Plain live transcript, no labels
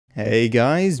Hey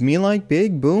guys,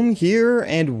 MeLikeBigBoom here,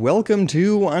 and welcome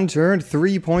to Unturned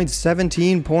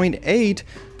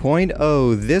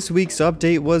 3.17.8.0. This week's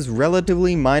update was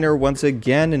relatively minor once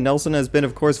again, and Nelson has been,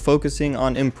 of course, focusing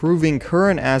on improving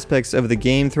current aspects of the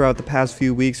game throughout the past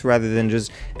few weeks rather than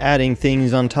just adding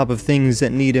things on top of things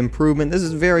that need improvement. This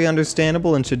is very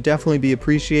understandable and should definitely be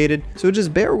appreciated, so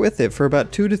just bear with it. For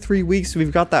about 2 to 3 weeks,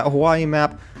 we've got that Hawaii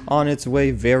map on its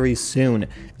way very soon.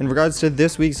 In regards to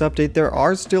this week's update, there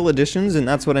are still additions, and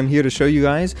that's what I'm here to show you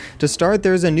guys. To start,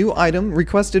 there's a new item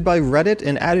requested by Reddit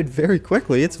and added very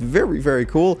quickly. It's very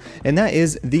cool, and that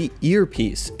is the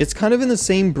earpiece. It's kind of in the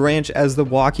same branch as the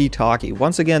walkie-talkie.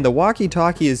 Once again, the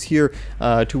walkie-talkie is here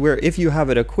to where if you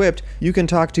have it equipped, you can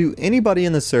talk to anybody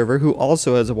in the server who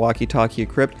also has a walkie-talkie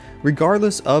equipped,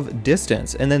 regardless of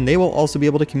distance, and then they will also be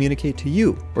able to communicate to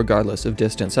you regardless of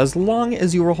distance, as long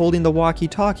as you are holding the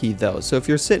walkie-talkie though. So if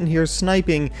you're sitting here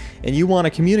sniping and you want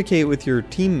to communicate with your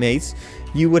teammates,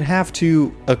 you would have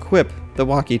to equip the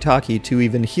walkie-talkie to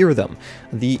even hear them.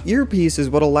 The earpiece is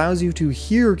what allows you to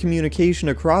hear communication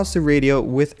across the radio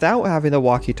without having the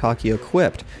walkie-talkie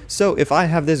equipped. So if I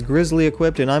have this grizzly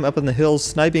equipped and I'm up in the hills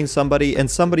sniping somebody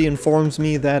and somebody informs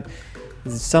me that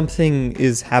something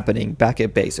is happening back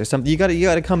at base or something, you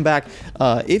gotta come back.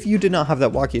 If you did not have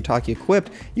that walkie-talkie equipped,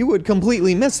 you would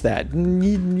completely miss that.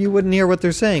 You wouldn't hear what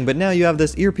they're saying, but now you have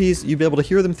this earpiece, you'd be able to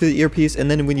hear them through the earpiece, and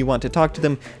then when you want to talk to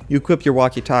them, you equip your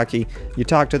walkie-talkie, you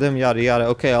talk to them, yada yada,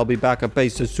 okay, I'll be back at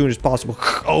base as soon as possible,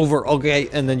 over, okay,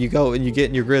 and then you go and you get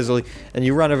in your grizzly, and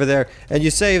you run over there, and you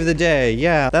save the day.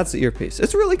 Yeah, that's the earpiece.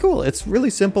 It's really cool, it's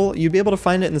really simple. You'd be able to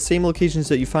find it in the same locations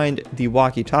that you find the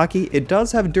walkie-talkie. It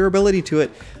does have durability to it,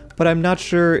 but I'm not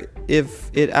sure if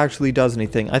it actually does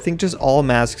anything. I think just all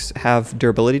masks have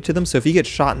durability to them, so if you get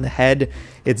shot in the head,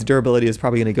 its durability is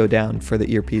probably going to go down for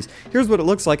the earpiece. Here's what it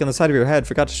looks like on the side of your head.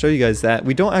 Forgot to show you guys that.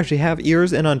 We don't actually have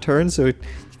ears in Unturned, so you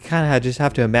kind of just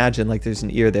have to imagine like there's an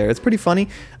ear there. It's pretty funny.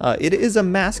 It is a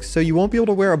mask, so you won't be able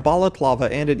to wear a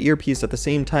balaclava and an earpiece at the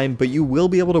same time, but you will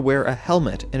be able to wear a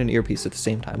helmet and an earpiece at the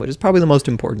same time, which is probably the most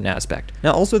important aspect.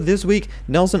 Now also this week,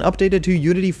 Nelson updated to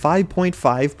Unity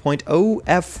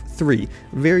 5.5.0F3.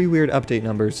 Very weird update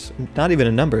numbers. Not even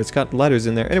a number, it's got letters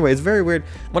in there. Anyway, it's very weird.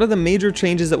 One of the major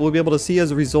changes that we'll be able to see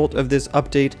as a result of this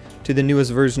update to the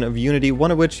newest version of Unity, one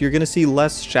of which you're going to see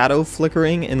less shadow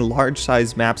flickering in large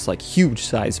size maps, like huge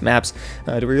size maps.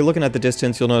 Where you're looking at the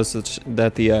distance, you'll notice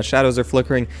that the shadows are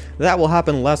flickering. That will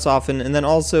happen less often, and then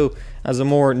also as a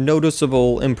more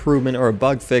noticeable improvement or a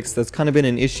bug fix that's kind of been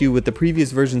an issue with the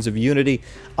previous versions of Unity,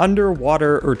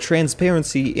 underwater or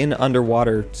transparency in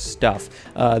underwater stuff.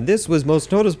 This was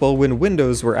most noticeable when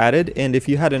windows were added, and if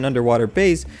you had an underwater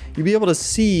base, you'd be able to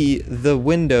see the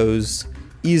windows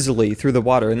easily through the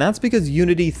water, and that's because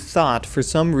Unity thought for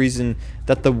some reason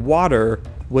that the water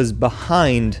was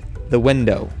behind the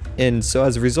window. And so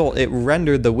as a result, it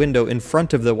rendered the window in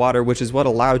front of the water, which is what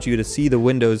allowed you to see the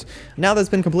windows. Now that's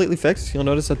been completely fixed. You'll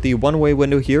notice that the one-way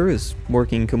window here is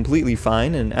working completely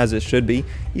fine, and as it should be,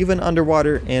 even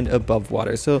underwater and above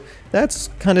water. So that's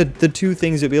kind of the two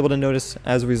things you'll be able to notice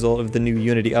as a result of the new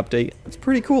Unity update. It's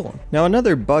pretty cool. Now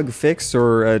another bug fix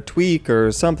or a tweak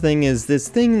or something is this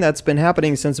thing that's been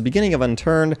happening since the beginning of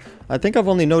Unturned. I think I've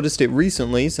only noticed it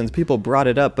recently since people brought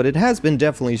it up, but it has been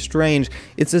definitely strange.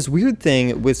 It's this weird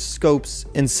thing with scopes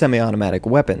and semi-automatic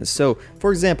weapons. So,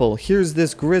 for example, here's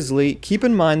this grizzly. Keep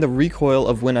in mind the recoil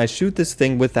of when I shoot this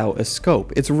thing without a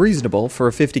scope. It's reasonable for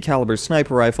a 50 caliber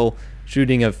sniper rifle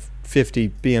shooting a 50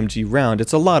 BMG round.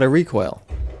 It's a lot of recoil.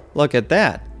 Look at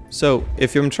that. So,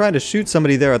 if I'm trying to shoot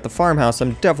somebody there at the farmhouse,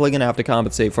 I'm definitely going to have to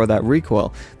compensate for that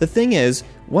recoil. The thing is,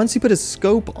 once you put a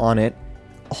scope on it,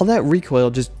 all that recoil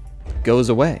just goes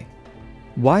away.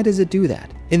 Why does it do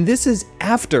that? And this is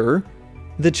after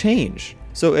the change.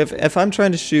 So if I'm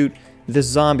trying to shoot this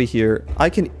zombie here, I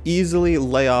can easily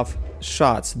lay off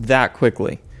shots that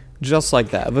quickly. Just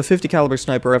like that, of a 50 caliber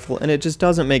sniper rifle, and it just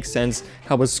doesn't make sense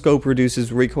how a scope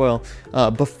reduces recoil.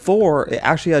 Before, it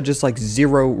actually had just like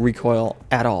zero recoil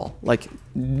at all, like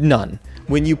none.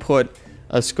 When you put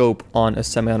a scope on a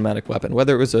semi-automatic weapon,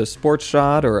 whether it was a sports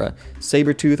shot or a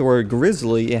saber tooth or a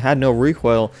grizzly, it had no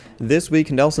recoil. This week,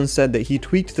 Nelson said that he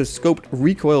tweaked the scoped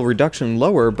recoil reduction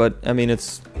lower, but I mean,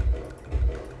 it's...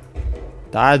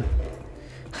 I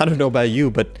don't know about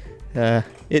you, but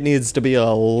it needs to be a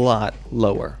lot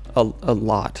lower. A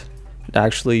lot.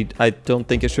 Actually, I don't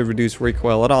think it should reduce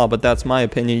recoil at all, but that's my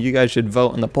opinion. You guys should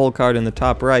vote on the poll card in the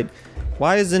top right.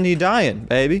 Why isn't he dying,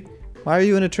 baby? Why are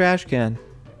you in a trash can?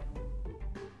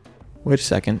 Wait a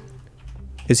second.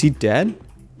 Is he dead?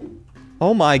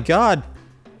 Oh my god!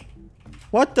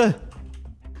 What the?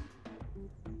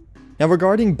 Now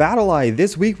regarding Battleye,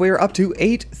 this week we are up to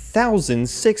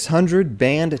 8,600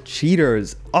 banned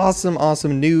cheaters. Awesome,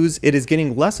 awesome news. It is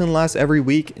getting less and less every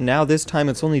week. Now this time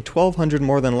it's only 1,200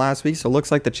 more than last week, so it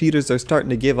looks like the cheaters are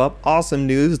starting to give up. Awesome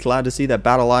news. Glad to see that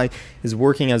Battleye is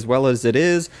working as well as it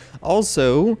is.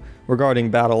 Also,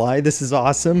 regarding Battleye, this is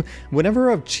awesome.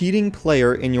 Whenever a cheating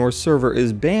player in your server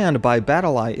is banned by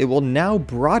Battleye, it will now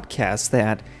broadcast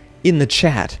that in the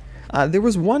chat. There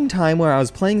was one time where I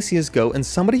was playing CSGO and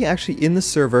somebody actually in the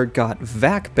server got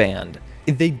VAC banned.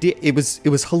 It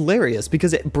was hilarious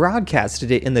because it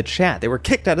broadcasted it in the chat. They were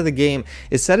kicked out of the game.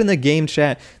 It said in the game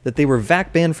chat that they were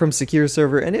VAC banned from secure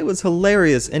server, and it was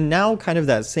hilarious. And now kind of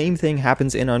that same thing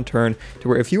happens in Unturned, to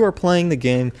where if you are playing the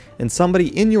game and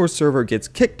somebody in your server gets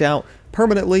kicked out,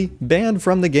 permanently banned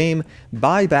from the game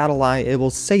by Battleye, it will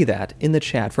say that in the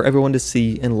chat for everyone to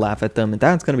see and laugh at them, and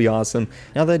that's going to be awesome.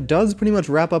 Now that does pretty much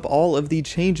wrap up all of the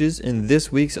changes in this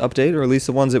week's update, or at least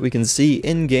the ones that we can see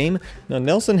in-game. Now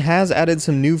Nelson has added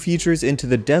some new features into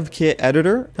the Devkit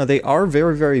editor. Now they are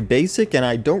very, very basic, and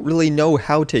I don't really know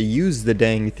how to use the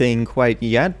dang thing quite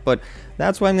yet, but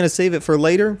that's why I'm going to save it for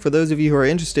later. For those of you who are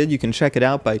interested, you can check it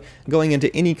out by going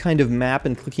into any kind of map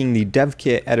and clicking the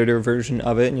Devkit editor version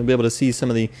of it, and you'll be able to see some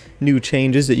of the new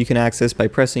changes that you can access by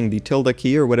pressing the tilde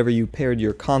key or whatever you paired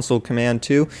your console command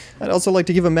to. I'd also like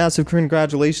to give a massive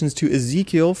congratulations to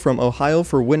Ezekiel from Ohio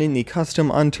for winning the custom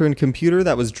Unturned computer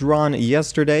that was drawn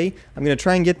yesterday. I'm going to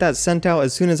try and get that sent out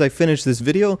as soon as I finish this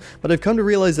video, but I've come to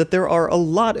realize that there are a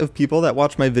lot of people that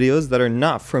watch my videos that are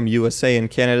not from USA and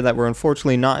Canada that were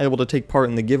unfortunately not able to take part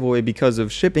in the giveaway because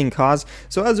of shipping costs.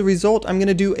 So as a result, I'm going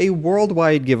to do a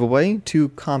worldwide giveaway to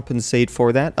compensate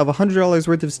for that of $100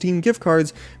 worth of Steam gift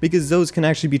cards, because those can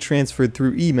actually be transferred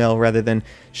through email rather than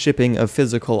shipping of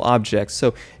physical objects.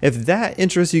 So if that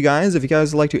interests you guys, if you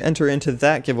guys would like to enter into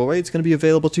that giveaway, it's going to be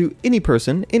available to any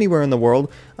person anywhere in the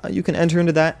world. You can enter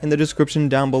into that in the description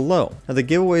down below. Now the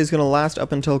giveaway is going to last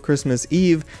up until Christmas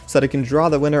Eve, so that I can draw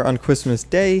the winner on Christmas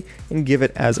Day and give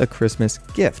it as a Christmas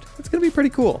gift. It's going to be pretty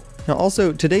cool. Now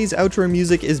also, today's outro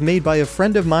music is made by a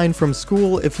friend of mine from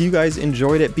school. If you guys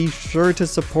enjoyed it, be sure to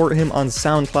support him on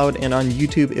SoundCloud and on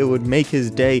YouTube. It would make his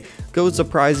day. Go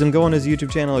surprise him, go on his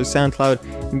YouTube channel or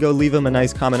SoundCloud, and go leave him a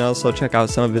nice comment. Also check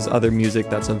out some of his other music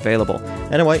that's available.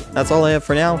 Anyway, that's all I have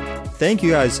for now. Thank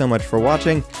you guys so much for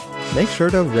watching. Make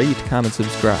sure to rate, comment,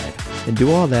 subscribe, and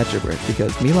do all that gibberish,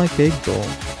 because MeLikeBigBoom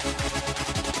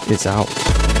is out.